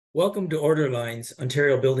Welcome to Orderline's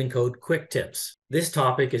Ontario Building Code Quick Tips. This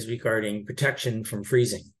topic is regarding protection from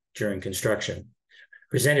freezing during construction,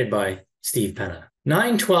 presented by Steve Penna.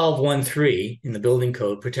 9.12.13 in the Building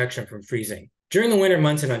Code, protection from freezing. During the winter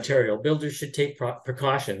months in Ontario, builders should take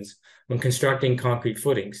precautions when constructing concrete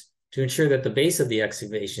footings to ensure that the base of the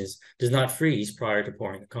excavations does not freeze prior to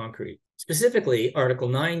pouring the concrete. Specifically, Article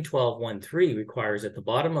 9.12.13 requires that the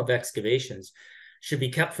bottom of excavations should be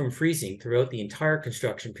kept from freezing throughout the entire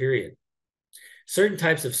construction period. Certain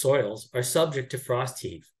types of soils are subject to frost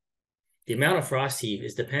heave. The amount of frost heave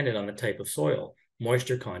is dependent on the type of soil,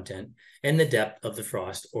 moisture content, and the depth of the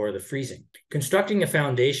frost or the freezing. Constructing a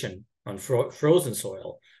foundation on frozen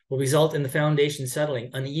soil will result in the foundation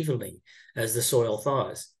settling unevenly as the soil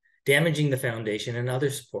thaws, damaging the foundation and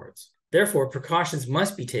other supports. Therefore, precautions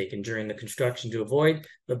must be taken during the construction to avoid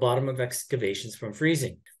the bottom of excavations from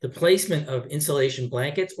freezing. The placement of insulation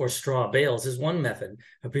blankets or straw bales is one method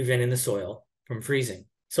of preventing the soil from freezing.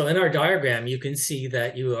 So in our diagram, you can see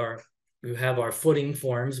that you have our footing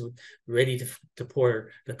forms ready to pour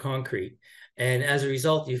the concrete. And as a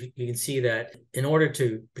result, you can see that in order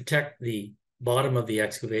to protect the bottom of the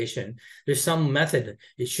excavation, there's some method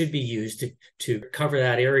it should be used to cover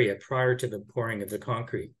that area prior to the pouring of the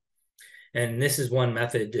concrete. And this is one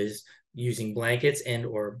method, is using blankets and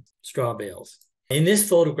or straw bales. In this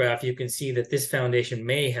photograph, you can see that this foundation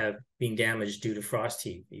may have been damaged due to frost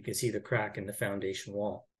heave. You can see the crack in the foundation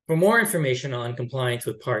wall. For more information on compliance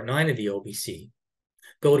with Part 9 of the OBC,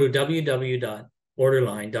 go to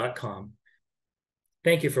www.orderline.com.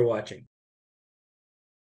 Thank you for watching.